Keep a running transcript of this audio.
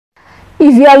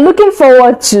If you are looking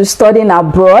forward to studying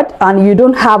abroad and you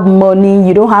don't have money,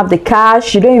 you don't have the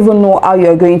cash, you don't even know how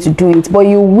you're going to do it, but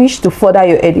you wish to further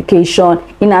your education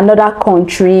in another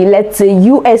country, let's say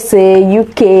USA,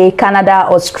 UK, Canada,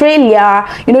 Australia,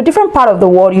 different part of the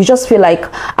world, you just feel like,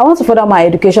 I want to further my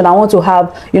education, I want to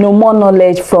have, more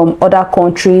knowledge from other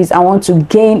countries, I want to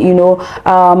gain,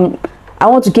 I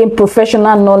want to gain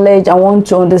professional knowledge, I want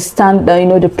to understand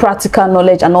the practical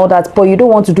knowledge and all that, but you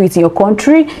don't want to do it in your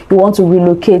country, you want to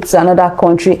relocate to another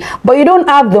country, but you don't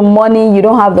have the money, you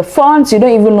don't have the funds, you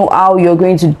don't even know how you're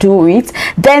going to do it,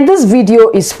 then this video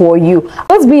is for you.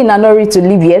 Don't be in a hurry to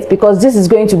leave yet, because this is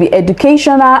going to be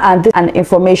educational and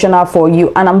informational for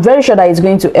you, and I'm very sure that it's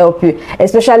going to help you,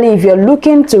 especially if you're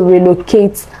looking to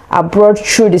relocate abroad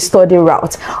through the study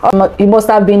route. You must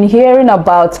have been hearing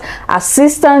about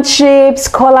assistantship,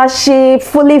 scholarship,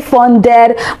 fully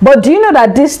funded, but do you know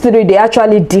that these three, they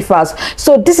actually differs?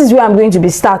 So this is where I'm going to be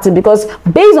starting, because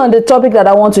based on the topic that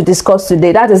I want to discuss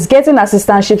today, that is getting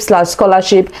assistantship /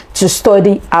 scholarship to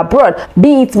study abroad,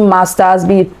 be it masters,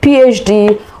 be it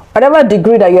PhD, whatever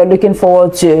degree that you're looking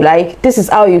forward to, like this is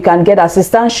how you can get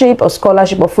assistantship or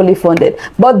scholarship or fully funded.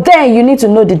 But then you need to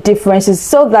know the differences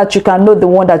so that you can know the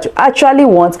one that you actually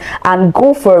want and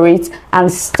go for it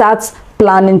and start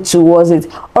planning towards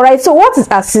it. All right, so what is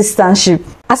assistantship?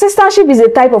 Assistantship is a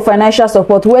type of financial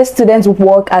support where students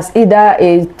work as either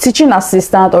a teaching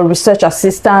assistant or research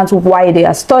assistant while they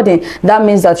are studying. That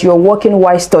means that you're working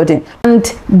while studying, and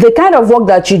the kind of work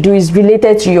that you do is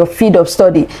related to your field of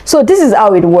study. So this is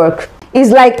how it works. It's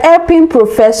like helping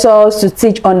professors to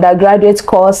teach undergraduate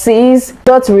courses,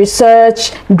 dot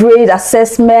research, grade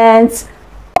assessments,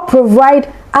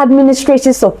 provide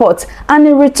administrative support, and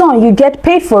in return you get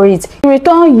paid for it. In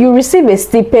return you receive a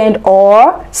stipend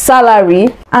or salary,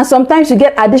 and sometimes you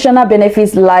get additional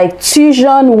benefits like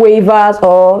tuition waivers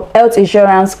or health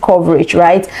insurance coverage,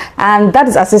 right? And that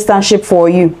is assistantship for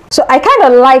you. So I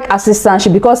kind of like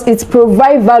assistantship because it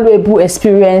provides valuable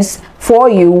experience for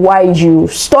you while you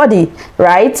study,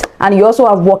 right? And you also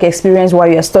have work experience while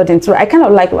you're studying. So I kind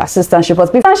of like assistantship,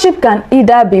 but assistantship can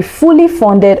either be fully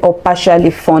funded or partially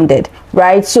funded,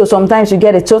 right? So sometimes you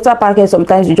get a total package,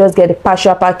 sometimes you just get a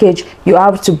partial package. You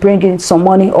have to bring in some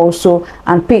money also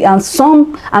and pay, and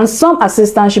some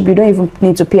assistantship you don't even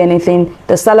need to pay anything.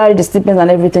 The salary, the stipends and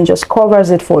everything just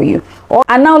covers it for you.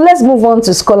 And now let's move on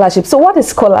to scholarship. So what is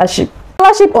scholarship?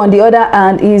 Scholarship, on the other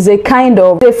hand, is a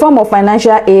form of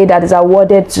financial aid that is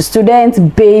awarded to students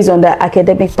based on their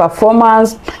academic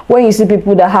performance. When you see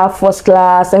people that have first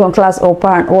class, second class upper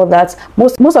and all that,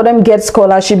 most of them get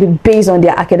scholarship based on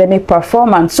their academic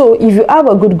performance. So if you have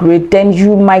a good grade, then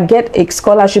you might get a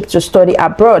scholarship to study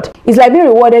abroad. It's like being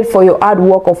rewarded for your hard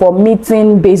work or for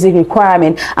meeting basic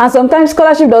requirement. And sometimes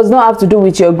scholarship does not have to do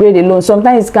with your grade alone.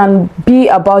 Sometimes it can be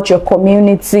about your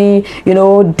community,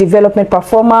 development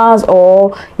performance, or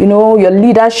your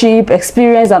leadership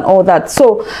experience and all that.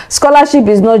 So scholarship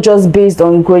is not just based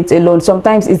on grades alone.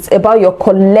 Sometimes it's about your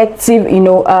collective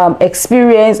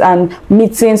experience and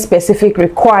meeting specific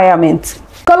requirements.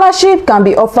 Scholarship can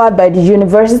be offered by the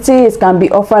university, it can be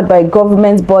offered by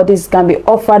government bodies, it can be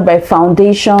offered by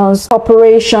foundations,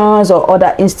 corporations, or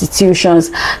other institutions.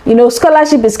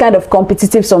 Scholarship is kind of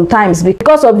competitive sometimes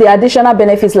because of the additional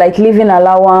benefits like living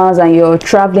allowance and your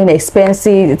traveling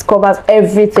expenses. It covers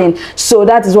everything. So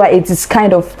that is why it is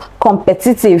kind of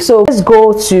competitive. So let's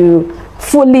go to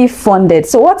fully funded.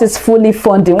 So what is fully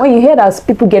funded? When you hear that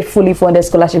people get fully funded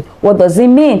scholarship, what does it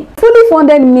mean? Fully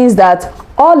funded means that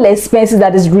all expenses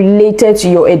that is related to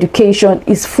your education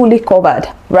is fully covered,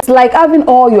 right? It's like having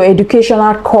all your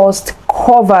educational costs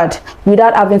covered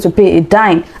without having to pay a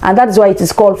dime, and that is why it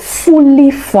is called fully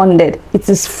funded. It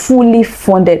is fully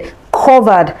funded,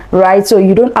 covered, right? So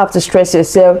you don't have to stress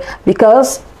yourself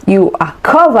because you are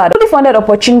covered. Fully funded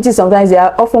opportunities, sometimes they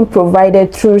are often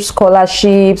provided through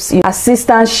scholarships,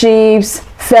 assistantships,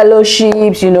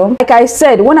 fellowships. Like I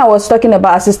said, when I was talking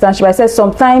about assistantship, I said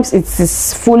sometimes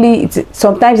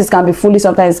sometimes it can be fully,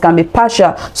 sometimes it can be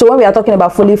partial. So when we are talking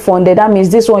about fully funded, that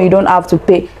means this one you don't have to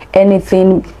pay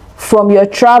anything, from your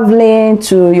traveling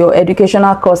to your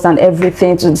educational costs and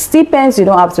everything to the stipends. You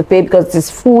don't have to pay because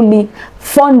it's fully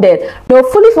funded.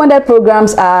 Fully funded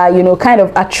programs are kind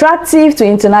of attractive to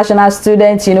international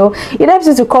students. It helps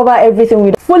you to cover everything.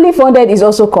 With fully funded is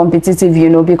also competitive,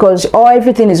 because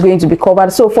everything is going to be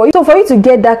covered. So for you to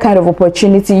get that kind of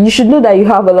opportunity, you should know that you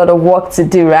have a lot of work to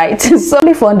do, right? So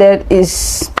fully funded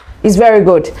is very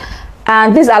good,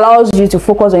 and this allows you to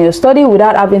focus on your study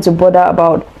without having to bother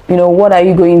about what are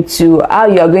you going to, how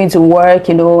you are going to work,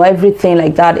 everything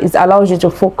like that. It allows you to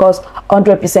focus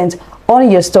 100% on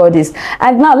your studies.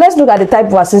 And now let's look at the type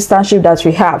of assistantship that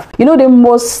we have. You know, the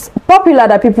most popular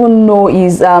that people know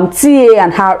is TA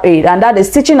and RA, and that is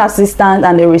teaching assistant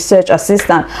and the research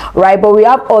assistant, right? But we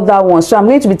have other ones, so I'm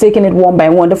going to be taking it one by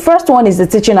one. The first one is the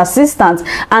teaching assistant,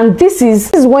 and this is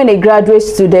when a graduate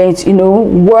student, you know,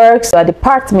 works at a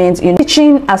department in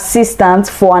teaching assistant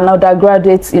for an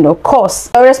undergraduate, you know, course.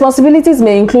 The responsibilities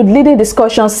may include leading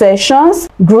discussion sessions,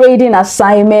 grading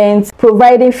assignments,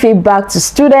 providing feedback to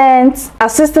students,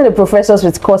 assisting the professors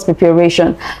with course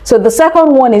preparation. So the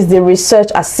second one is the research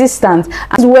assistant.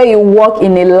 This is where you work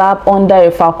in a lab under a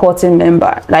faculty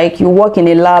member. Like you work in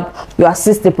a lab, you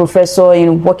assist the professor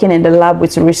in working in the lab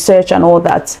with research and all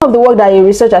that. Some of the work that a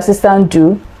research assistant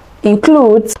do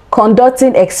includes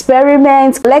conducting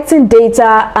experiments, collecting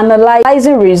data,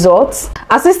 analyzing results,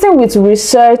 assisting with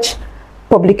research,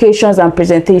 publications and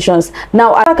presentations.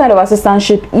 Now, another kind of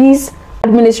assistantship is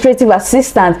administrative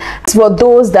assistant. For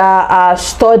those that are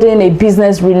studying a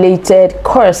business related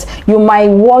course, you might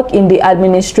work in the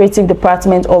administrative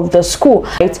department of the school,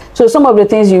 right? So some of the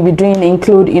things you'll be doing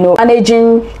include, you know,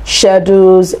 managing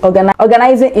schedules,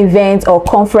 organizing events or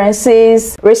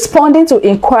conferences, responding to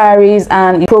inquiries,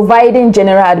 and providing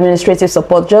general administrative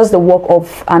support. Just the work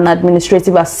of an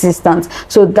administrative assistant.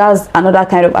 So that's another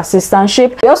kind of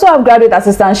assistantship. We also have graduate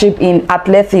assistantship in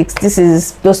athletics. This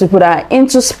is those people that are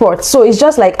into sports. So it's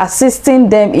just like assisting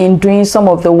them in doing some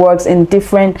of the works in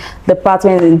different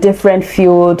departments, in different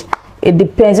fields. It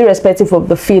depends, irrespective of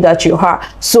the field that you are.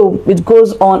 So it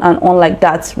goes on and on like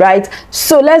that, right?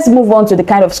 So let's move on to the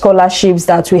kind of scholarships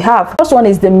that we have. First one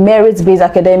is the merit-based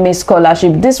academic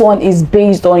scholarship. This one is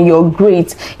based on your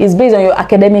grades. It's based on your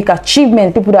academic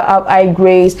achievement. People that have high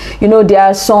grades, you know, there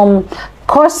are some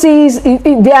courses,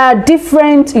 there are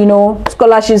different, you know,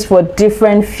 scholarships for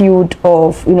different field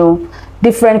of, you know,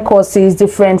 different courses,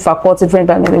 different faculty,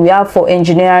 different we have for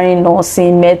engineering,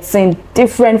 nursing, medicine,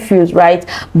 different fields, right?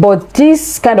 But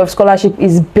this kind of scholarship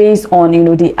is based on, you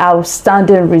know, the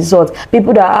outstanding results.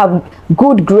 People that have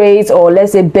good grades, or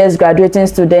let's say best graduating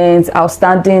students,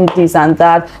 outstanding this and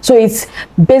that. So it's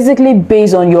basically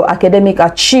based on your academic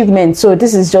achievement. So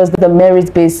this is just the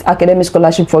merit-based academic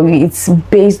scholarship for you. It's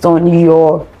based on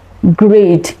your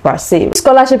grade per se.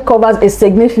 Scholarship covers a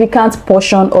significant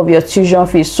portion of your tuition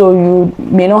fees, so you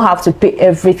may not have to pay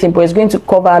everything, but it's going to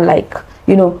cover, like,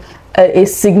 you know, a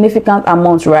significant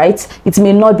amount, right? It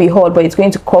may not be all, but it's going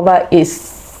to cover a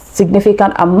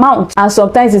significant amount, and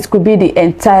sometimes it could be the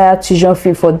entire tuition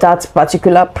fee for that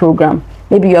particular program.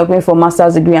 Maybe you are going for a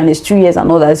master's degree and it's 2 years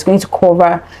and all that. It's going to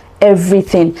cover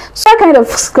everything. So that kind of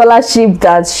scholarship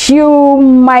that you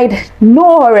might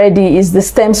know already is the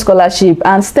STEM scholarship,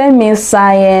 and STEM means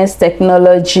science,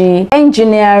 technology,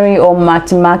 engineering or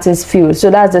mathematics field.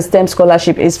 So that's the STEM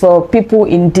scholarship. Is for people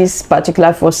in this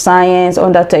particular, for science,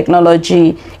 under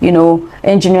technology, you know,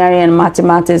 engineering and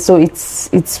mathematics. So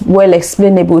it's well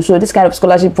explainable. So this kind of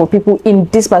scholarship for people in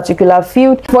this particular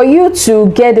field. For you to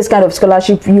get this kind of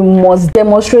scholarship, you must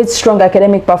demonstrate strong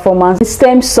academic performance in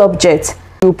STEM subjects.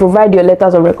 You provide your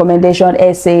letters of recommendation,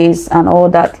 essays and all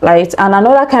that, right? And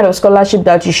another kind of scholarship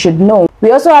that you should know,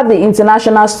 we also have the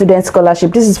international student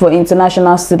scholarship. This is for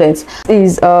international students.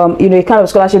 Is you know, a kind of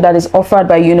scholarship that is offered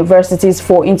by universities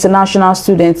for international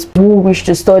students who wish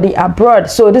to study abroad.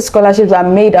 So these scholarships are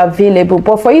made available,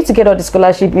 but for you to get all the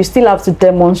scholarship, you still have to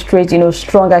demonstrate, you know,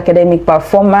 strong academic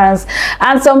performance,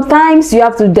 and sometimes you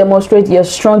have to demonstrate your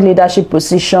strong leadership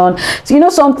position. So, you know,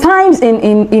 sometimes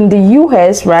in the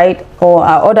US, right, or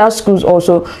other schools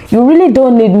also, you really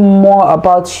don't need more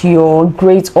about your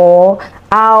grades or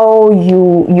how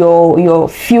your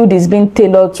field is being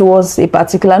tailored towards a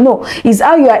particular. No, it's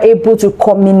how you are able to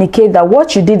communicate that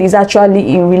what you did is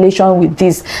actually in relation with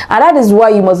this, and that is why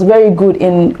you must be very good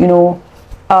in, you know,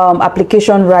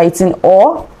 application writing,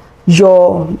 or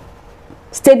your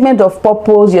statement of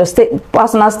purpose, your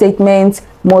personal statement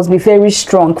must be very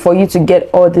strong for you to get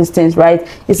all these things, right?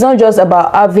 It's not just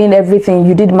about having everything.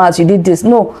 You did maths, you did this.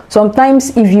 No,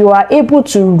 sometimes if you are able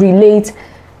to relate,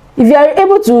 if you are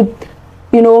able to,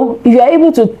 you know, if you are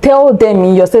able to tell them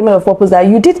in your statement of purpose that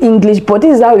you did English, but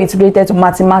this is how it's related to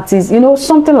mathematics, you know,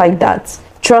 something like that,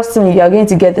 trust me, you are going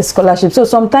to get the scholarship. So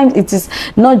sometimes it is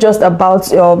not just about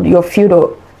your field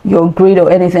or your grade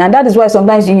or anything, and that is why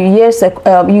sometimes you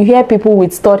hear people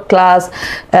with third class,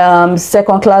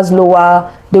 second class,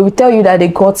 lower, they will tell you that they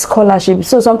got scholarship.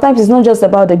 So sometimes it's not just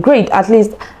about the grade. At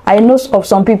least I know of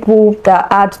some people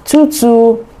that had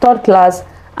 2-2 third class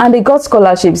and they got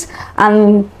scholarships,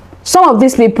 and Some of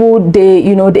these people, they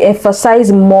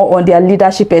emphasize more on their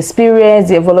leadership experience,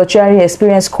 their volunteering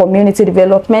experience, community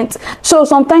development. So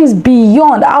sometimes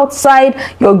beyond, outside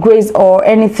your grades or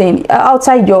anything,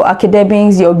 outside your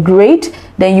academics, your grade,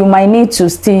 then you might need to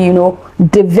still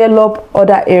develop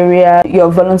other area,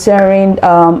 your volunteering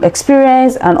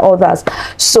experience and others.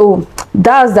 So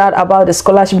that's that about the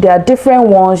scholarship. There are different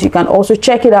ones, you can also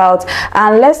check it out.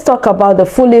 And let's talk about the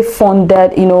fully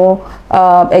funded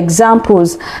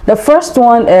examples. The first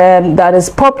one that is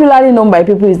popularly known by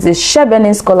people is the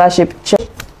Chevening Scholarship.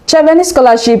 Chevening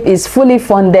Scholarship is fully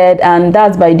funded, and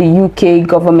that's by the UK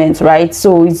government, right?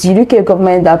 So it's the UK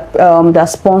government that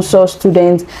sponsors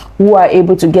students who are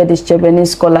able to get these Chevening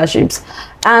scholarships.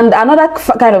 And another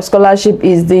kind of scholarship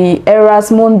is the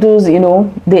Erasmundus,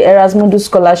 the Erasmundus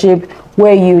scholarship,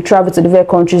 where you travel to different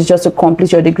countries just to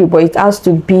complete your degree, but it has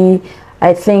to be,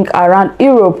 I think, around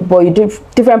Europe, but you do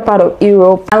different part of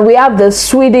Europe. And we have the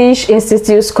Swedish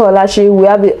Institute Scholarship, we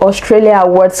have the Australia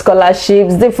Award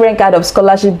Scholarships, different kind of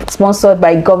scholarship sponsored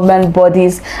by government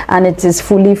bodies, and it is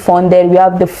fully funded. We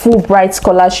have the Fulbright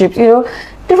Scholarship,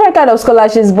 different kind of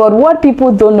scholarships. But what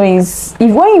people don't know is,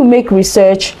 if when you make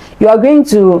research, you are going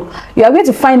to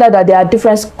find out that there are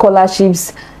different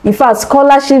scholarships. In fact,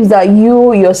 scholarships that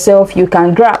you yourself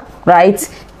can grab, right?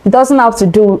 It doesn't have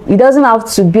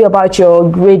to be about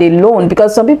your grade alone,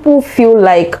 because some people feel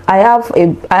like I have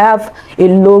a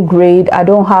low grade, I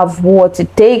don't have what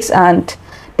it takes, and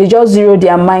they just zero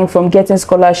their mind from getting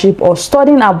scholarship or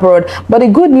studying abroad. But the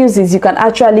good news is you can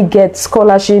actually get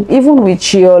scholarship even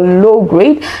with your low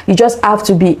grade. You just have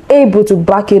to be able to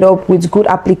back it up with good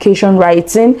application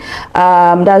writing,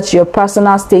 that's your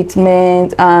personal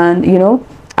statement, and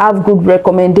have good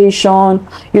recommendation.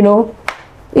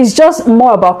 It's just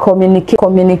more about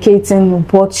communicating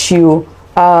what your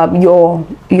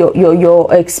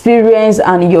experience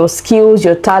and your skills,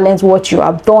 your talents, what you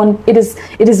have done. It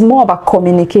is more about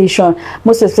communication,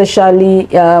 most especially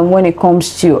when it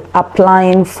comes to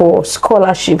applying for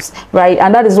scholarships, right?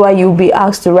 And that is why you'll be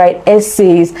asked to write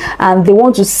essays, and they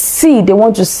want to see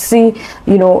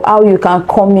how you can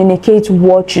communicate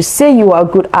what you say you are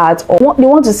good at, or they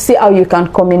want to see how you can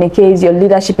communicate your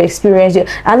leadership experience.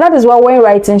 And that is why when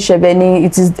writing Chevening,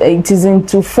 it is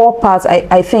into 4 parts.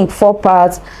 I think 4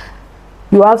 parts.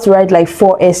 You have to write like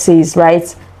 4 essays,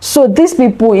 right? So these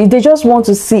people, they just want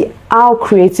to see how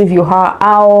creative you are,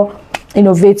 how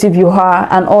innovative you are,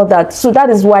 and all that. So that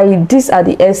is why these are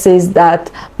the essays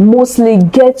that mostly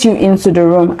get you into the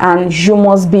room, and you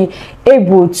must be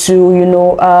able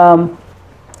to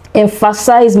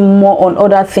emphasize more on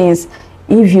other things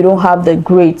if you don't have the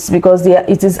grades, because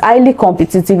it is highly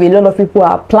competitive. A lot of people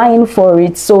are applying for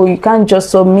it, so you can't just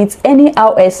submit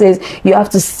anyhow essays. You have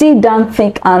to sit down,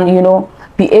 think, and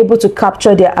be able to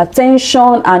capture their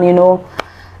attention, and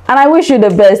I wish you the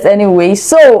best anyway.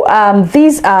 So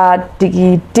these are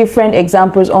the different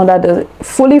examples under the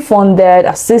fully funded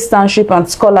assistantship and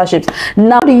scholarships.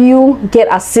 Now, how do you get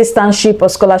assistantship or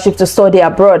scholarship to study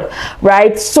abroad,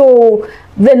 right? So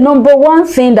the number one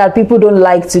thing that people don't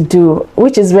like to do,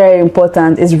 which is very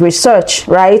important, is research,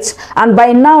 right? And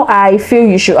by now, I feel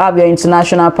you should have your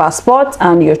international passport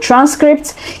and your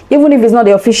transcript. Even if it's not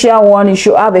the official one, you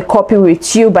should have a copy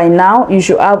with you by now. You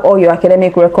should have all your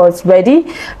academic records ready,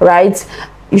 right?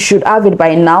 You should have it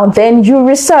by now. Then you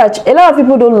research. A lot of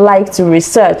people don't like to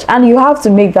research, and you have to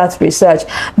make that research,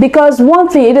 because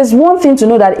it is one thing to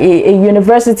know that a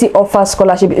university offers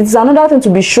scholarship. It's another thing to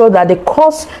be sure that the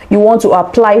course you want to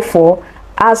apply for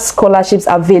has scholarships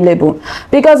available.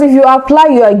 Because if you apply,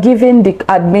 you are given the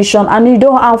admission and you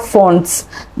don't have funds,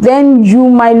 then you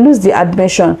might lose the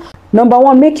admission. Number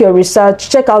one, make your research,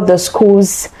 check out the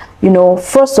schools.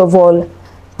 First of all,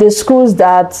 the schools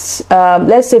that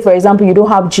let's say, for example, you don't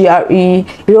have GRE,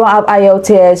 you don't have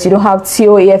IELTS, you don't have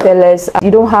TOEFLs,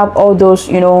 you don't have all those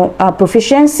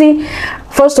proficiency.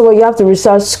 First of all, you have to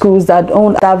research schools that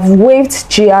have waived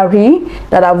GRE,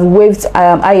 that have waived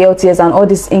IELTS and all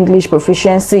this English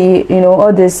proficiency,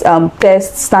 all this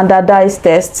tests, standardized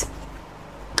tests.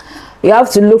 You have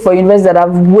to look for universities that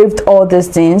have waived all these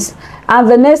things. And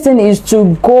the next thing is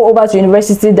to go over to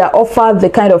university that offer the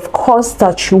kind of course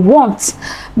that you want,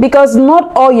 because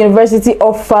not all university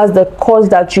offers the course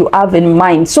that you have in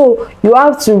mind. So you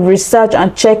have to research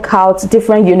and check out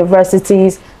different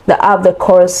universities that have the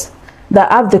course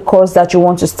that you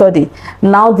want to study.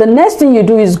 Now, the next thing you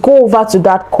do is go over to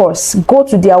that course, go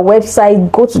to their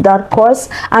website, go to that course,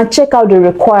 and check out the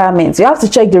requirements. You have to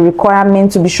check the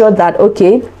requirements to be sure that,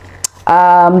 okay,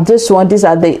 This one, these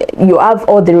are you have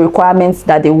all the requirements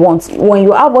that they want. When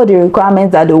you have all the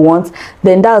requirements that they want,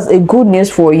 then that's a good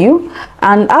news for you.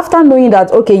 And after knowing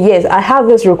that, okay, yes, I have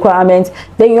this requirement,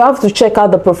 then you have to check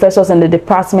out the professors in the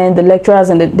department, the lecturers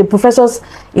and the professors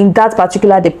in that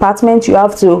particular department. You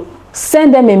have to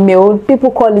send them a mail.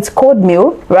 People call it code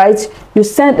mail, right? You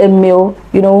send a mail,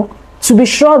 you know, to be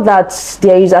sure that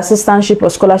there is assistantship or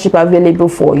scholarship available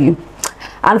for you.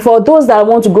 And for those that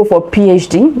want to go for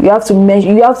PhD, you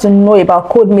have to know about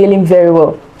code mailing very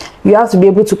well. You have to be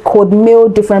able to code mail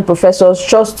different professors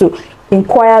just to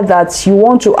inquire that you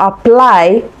want to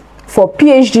apply for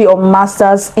PhD or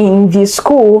masters in the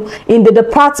school, in the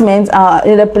department,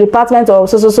 of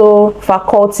so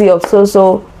faculty of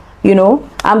so, you know.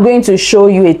 I'm going to show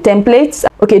you a template.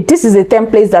 Okay, this is a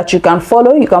template that you can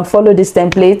follow. You can follow this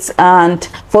template. And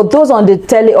for those on the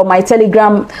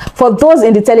Telegram, for those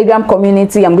in the Telegram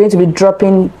community, I'm going to be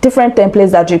dropping different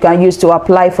templates that you can use to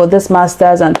apply for this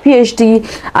masters and PhD.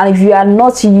 And if you are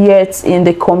not yet in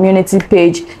the community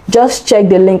page, just check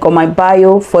the link on my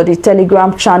bio for the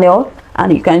Telegram channel,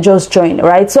 and you can just join,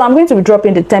 right? So I'm going to be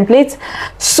dropping the template.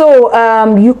 So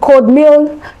you code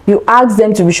mail, you ask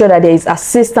them to be sure that there is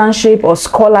assistantship or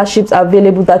scholarships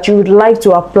available that you would like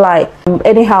to apply.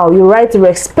 Anyhow, you write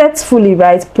respectfully,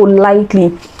 right,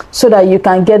 politely, so that you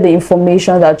can get the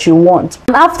information that you want.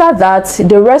 And after that,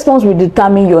 the response will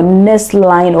determine your next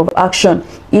line of action.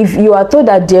 If you are told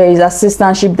that there is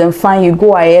assistantship, then fine, you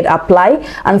go ahead, apply.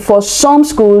 And for some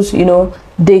schools, you know,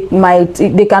 they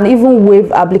can even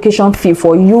waive application fee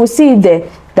for you. You will see there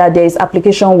that there is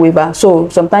application waiver. So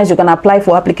sometimes you can apply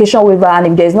for application waiver, and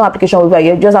if there is no application waiver,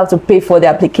 you just have to pay for the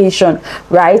application,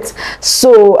 right?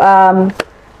 So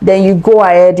then you go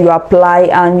ahead, you apply,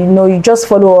 and you know, you just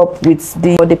follow up with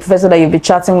the professor that you'll be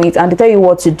chatting with, and they tell you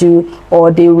what to do,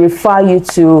 or they refer you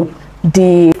to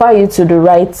the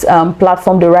right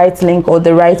platform, the right link, or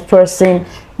the right person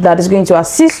that is going to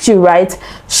assist you, right?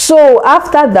 So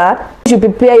after that, you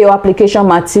prepare your application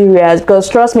materials, because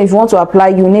trust me, if you want to apply,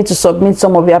 you need to submit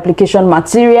some of the application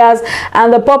materials.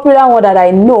 And the popular one that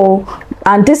I know,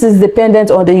 and this is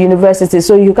dependent on the university,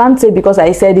 so you can't say because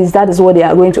I said that is what they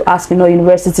are going to ask in all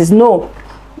universities. No,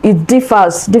 it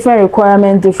differs, different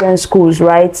requirements, different schools,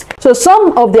 right? So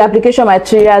some of the application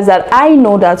materials that I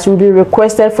know that will be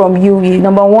requested from you,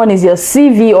 number one is your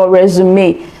CV or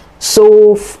resume.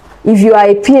 So if you are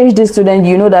a PhD student,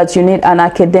 you know that you need an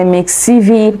academic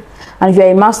CV, and if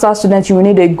you're a master's student, you will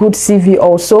need a good CV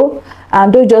also.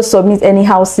 And don't just submit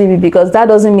anyhow CV, because that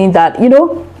doesn't mean that, you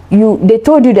know, they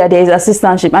told you that there is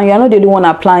assistantship and you are not the only one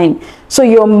applying. So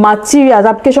your materials,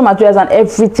 application materials and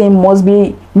everything must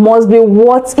be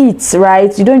worth it,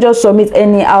 right? You don't just submit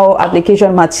anyhow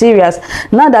application materials.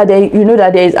 Now that you know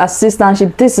that there is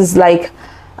assistantship, this is like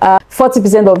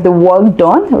 40% of the work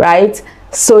done, right?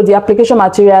 So the application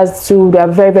materials too, they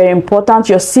are very, very important.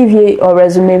 Your CV or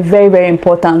resume, very, very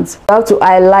important. You have to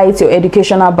highlight your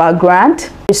educational background,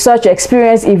 research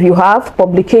experience if you have,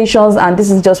 publications, and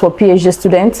this is just for PhD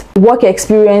students, work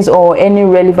experience or any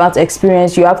relevant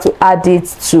experience, you have to add it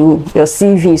to your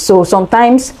CV. So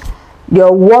sometimes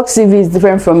your work CV is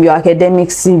different from your academic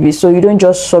CV, so you don't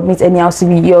just submit anyhow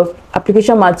CV. Your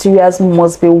application materials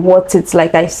must be worth it,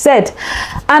 like I said.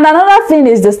 And another thing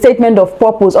is the statement of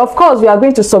purpose. Of course, you are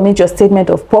going to submit your statement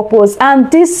of purpose,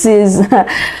 and this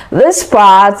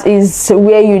part is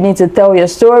where you need to tell your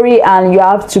story, and you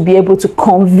have to be able to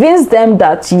convince them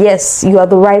that yes, you are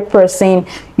the right person,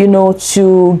 you know,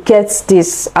 to get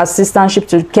this assistantship,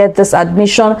 to get this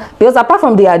admission. Because apart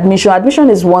from the admission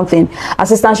is one thing,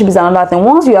 assistantship is another thing.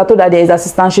 Once you are told that there is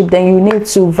assistantship, then you need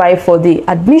to vie for the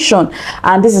admission,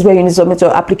 and this is where you need to submit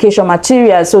your application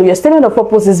material. So your statement of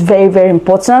purpose is very, very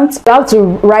important. You have to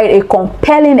write a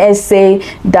compelling essay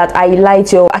that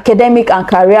highlights your academic and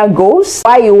career goals,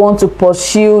 why you want to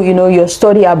pursue, you know, your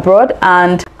study abroad,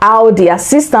 and how the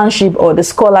assistantship or the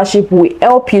scholarship will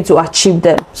help you to achieve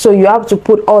them. So you have to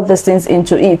put all these things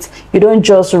into it. You don't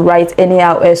just write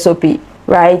anyhow SOP,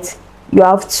 right? You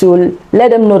have to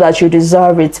let them know that you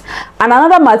deserve it. And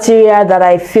another material that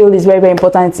I feel is very, very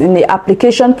important in the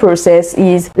application process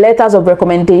is letters of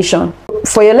recommendation.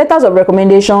 For your letters of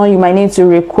recommendation, you might need to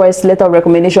request letter of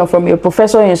recommendation from your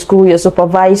professor in school, your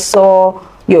supervisor,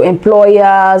 your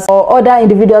employers, or other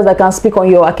individuals that can speak on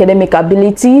your academic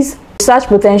abilities. research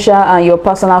potential and your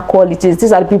personal qualities.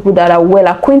 These are the people that are well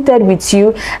acquainted with you,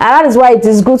 and that is why it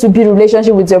is good to build a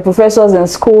relationship with your professors in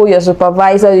school, your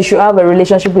supervisor. You should have a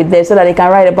relationship with them so that they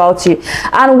can write about you.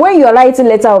 And when you're writing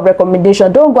letter of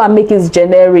recommendation, don't go and make it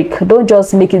generic. Don't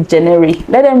just make it generic.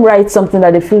 Let them write something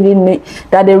that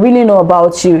they really know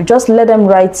about you. Just let them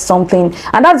write something.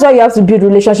 And that's why you have to build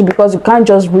relationship, because you can't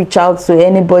just reach out to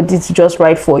anybody to just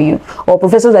write for you, or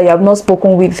professors that you have not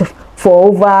spoken with for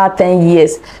over 10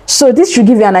 years. So this should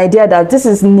give you an idea that this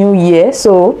is new year.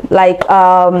 So like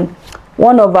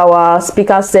one of our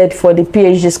speakers said for the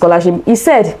PhD scholarship, he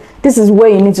said this is where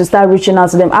you need to start reaching out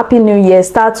to them. Happy New Year.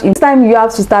 Start in time. You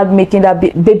have to start making that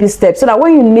baby step, so that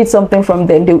when you need something from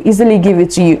them, they'll easily give it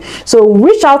to you. So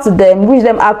reach out to them, wish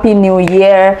them Happy New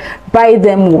Year, buy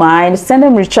them wine, send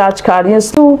them recharge card. You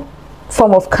know,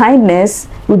 form of kindness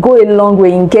will go a long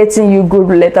way in getting you good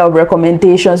letter of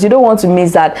recommendations. You don't want to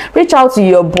miss that. Reach out to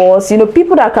your boss, you know,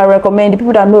 people that can recommend,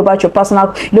 people that know about your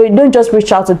personal, you know, you don't just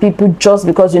reach out to people just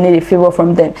because you need a favor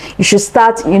from them. You should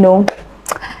start, you know,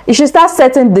 you should start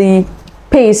setting the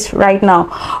pace right now.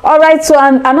 All right, so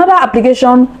another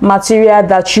application material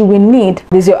that you will need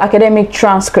is your academic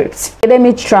transcript.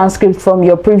 Academic transcript from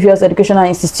your previous educational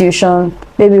institution.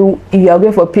 Maybe if you are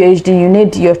going for PhD, you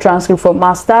need your transcript for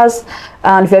masters,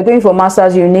 and if you're going for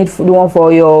masters, you need the one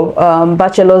for your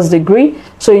bachelor's degree.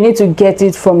 So you need to get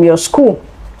it from your school.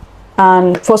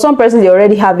 And for some persons, they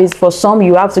already have it. For some,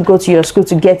 you have to go to your school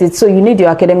to get it. So you need your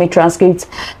academic transcript.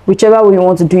 Whichever way you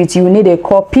want to do it, you need a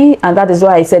copy. And that is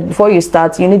why I said before you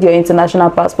start, you need your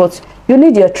international passport. You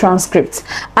need your transcript.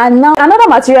 And now another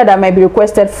material that might be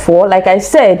requested for, like I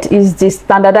said, is the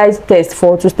standardized test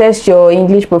to test your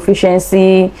English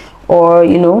proficiency, or,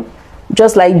 you know,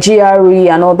 just like GRE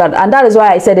and all that. And that is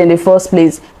why I said in the first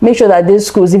place, make sure that these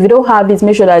schools, if you don't have it,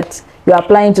 make sure that you're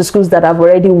applying to schools that have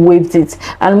already waived it.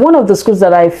 And one of the schools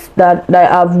that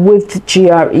I've waived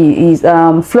GRE is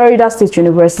Florida State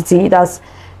University. That's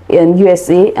in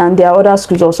USA, and there are other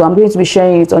schools also. I'm going to be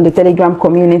sharing it on the Telegram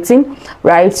community,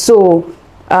 right? So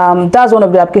that's one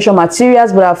of the application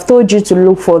materials, but I've told you to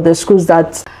look for the schools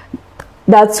that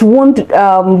won't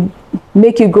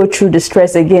make you go through the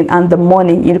stress again and the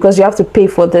money, because you have to pay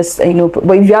for this, you know.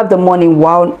 But if you have the money,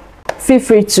 wow, feel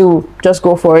free to just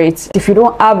go for it. If you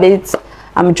don't have it,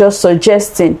 I'm just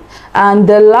suggesting. And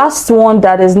the last one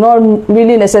that is not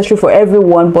really necessary for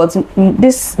everyone, but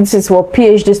this is for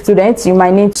PhD students. You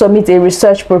might need to submit a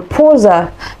research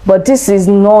proposal, but this is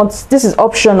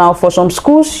optional for some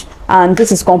schools, and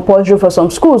this is compulsory for some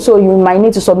schools. So you might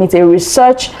need to submit a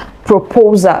research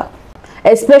proposal,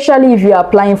 especially if you are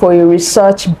applying for a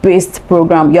research-based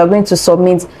program. You are going to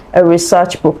submit a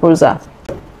research proposal.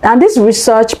 And this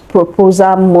research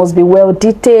proposal must be well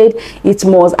detailed. It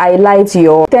must highlight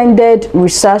your intended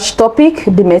research topic,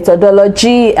 the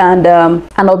methodology, and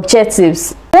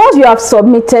objectives. Once you have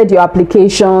submitted your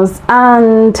applications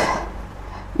and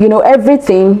you know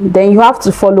everything, then you have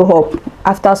to follow up.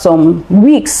 After some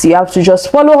weeks, you have to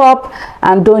just follow up,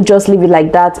 and don't just leave it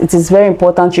like that. It is very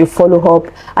important you follow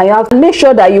up, and you have to make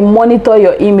sure that you monitor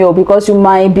your email, because you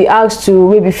might be asked to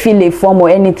maybe fill a form or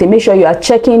anything. Make sure you are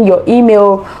checking your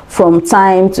email from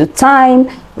time to time,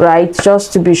 right?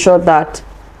 Just to be sure that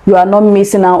you are not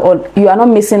missing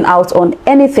out on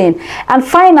anything. And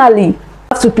finally,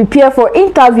 to prepare for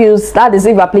interviews. That is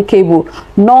if applicable.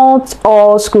 Not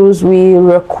all schools will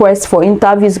request for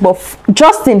interviews, but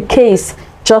just in case,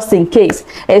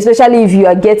 especially if you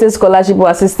are getting scholarship or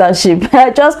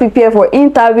assistantship, just prepare for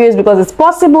interviews, because it's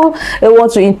possible they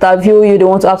want to interview you, they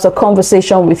want to have a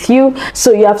conversation with you.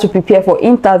 So you have to prepare for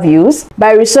interviews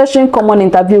by researching common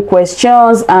interview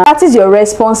questions, and practice your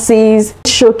responses,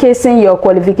 showcasing your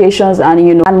qualifications and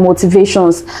and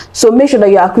motivations. So make sure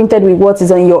that you are acquainted with what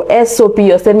is on your SOP,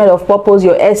 your statement of purpose,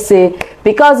 your essay,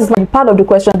 because it's part of the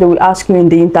questions they will ask you in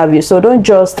the interview. So don't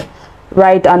just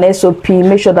write an SOP.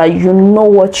 Make sure that you know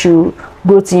what you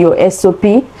wrote in your SOP,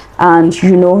 and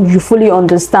you fully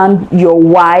understand your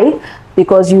why,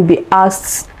 because you'll be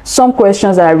asked some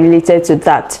questions that are related to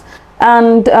that.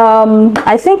 And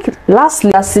I think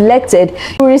lastly, as selected,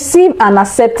 you receive an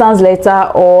acceptance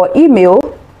letter or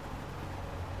email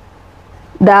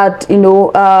that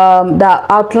that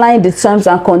outline the terms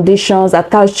and conditions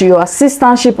attached to your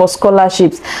assistantship or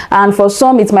scholarships. And for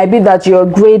some, it might be that your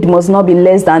grade must not be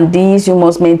less than this, you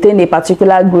must maintain a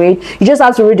particular grade. You just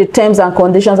have to read the terms and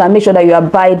conditions and make sure that you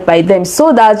abide by them,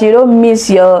 so that you don't miss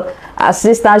your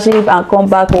assistantship and come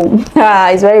back home.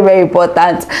 It's very, very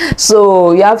important.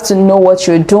 So you have to know what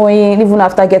you're doing. Even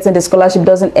after getting the scholarship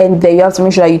doesn't end there. You have to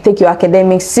make sure that you take your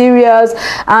academics serious,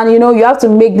 and you know, you have to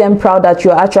make them proud that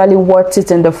you're actually worth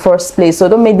it in the first place. So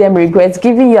don't make them regret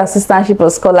giving you assistantship or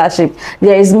scholarship.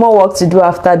 There is more work to do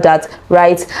after that,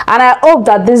 right? And I hope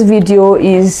that this video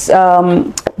is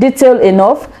detailed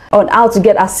enough on how to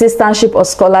get assistantship or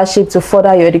scholarship to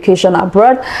further your education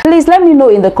abroad. Please let me know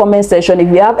in the comment section if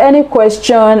you have any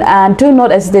question, and do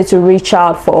not hesitate to reach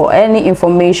out for any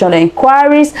information or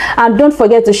inquiries. And don't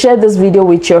forget to share this video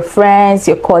with your friends,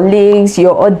 your colleagues,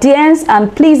 your audience,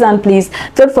 and please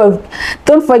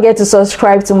don't forget to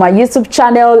subscribe to my YouTube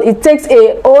channel. It takes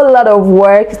a whole lot of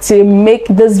work to make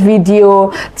this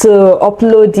video, to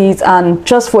upload it, and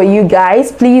just for you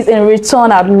guys. Please, in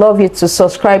return, I'd love you to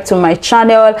subscribe to my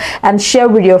channel and share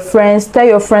with your friends. Tell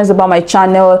your friends about my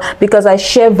channel, because I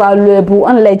share valuable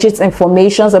and legit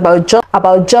information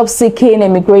about job seeking,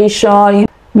 immigration,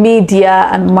 media,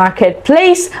 and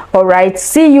marketplace. All right,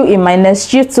 see you in my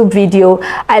next YouTube video.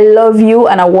 I love you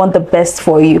and I want the best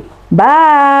for you.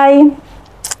 Bye.